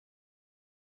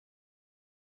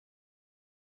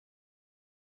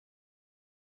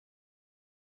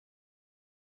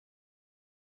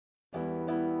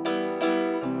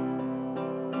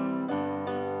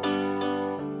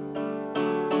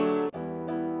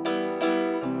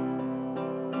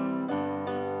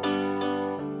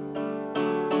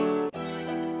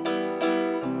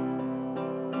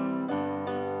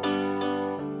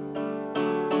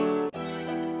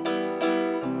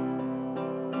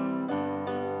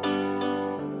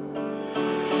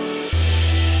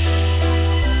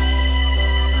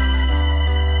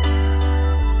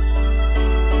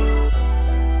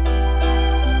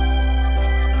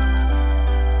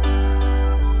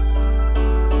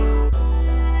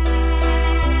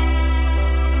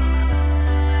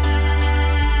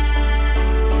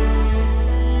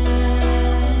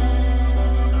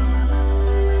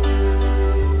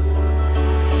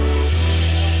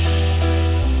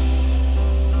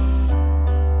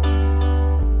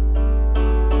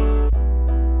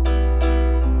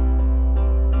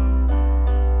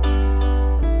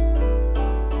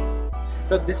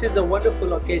Look, this is a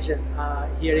wonderful occasion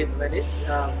here in Venice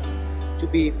to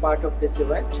be part of this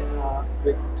event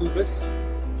with Tubus,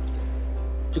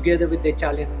 together with the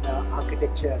Italian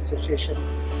Architecture Association,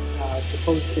 to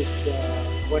host this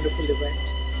wonderful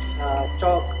event.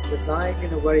 Talk design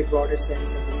in a very broader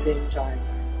sense, at the same time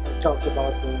talk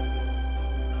about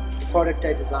the product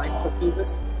I designed for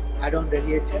Tubus, add-on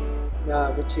radiator,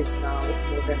 which is now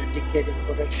more than a decade in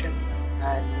production,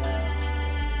 and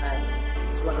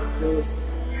it's one of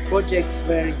those projects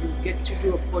where you get to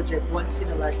do a project once in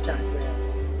a lifetime,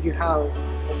 where you have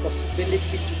a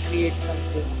possibility to create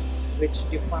something which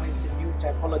defines a new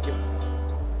typology of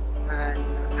product. And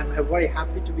I'm very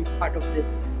happy to be part of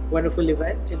this wonderful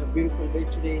event in a beautiful day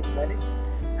today in Venice,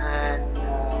 and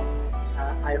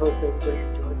I hope everybody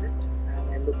enjoys it, and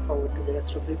I look forward to the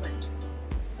rest of the event.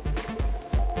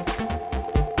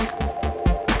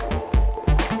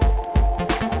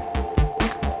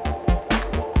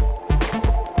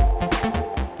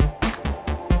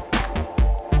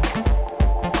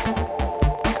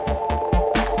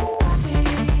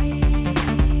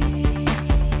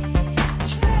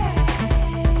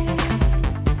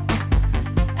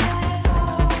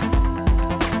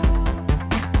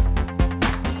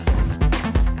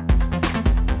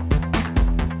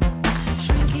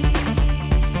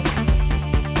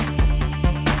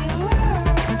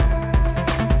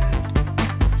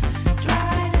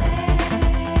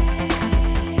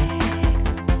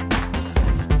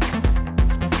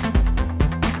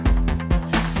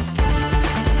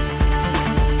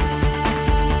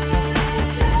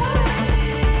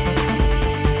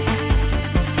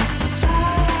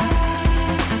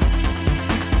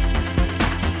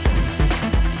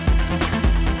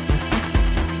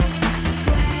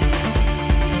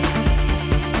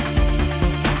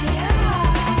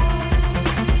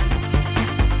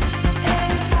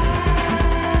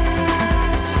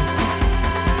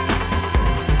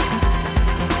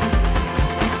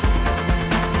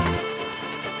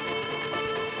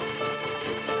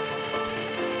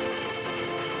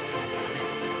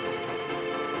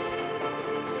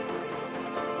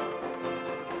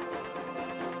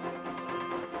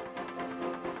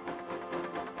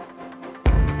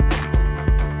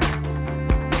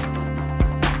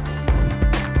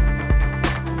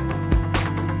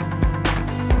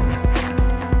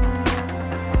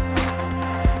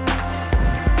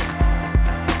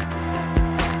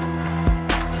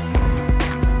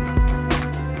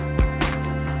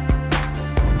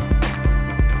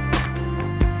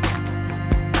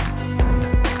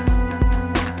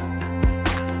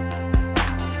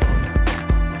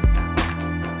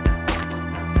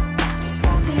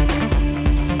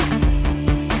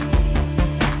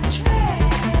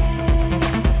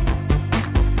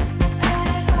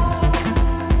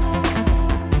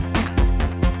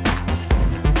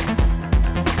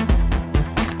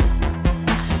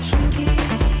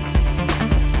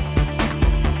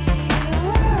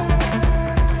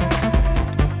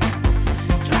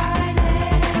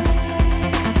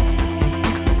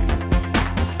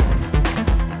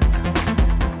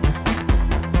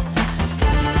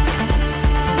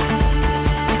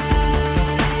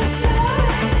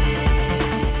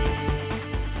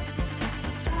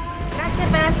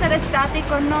 Stati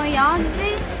con noi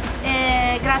oggi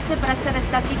e grazie per essere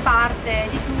stati parte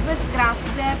di Tubus,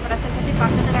 grazie per essere stati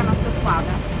parte della nostra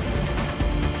squadra.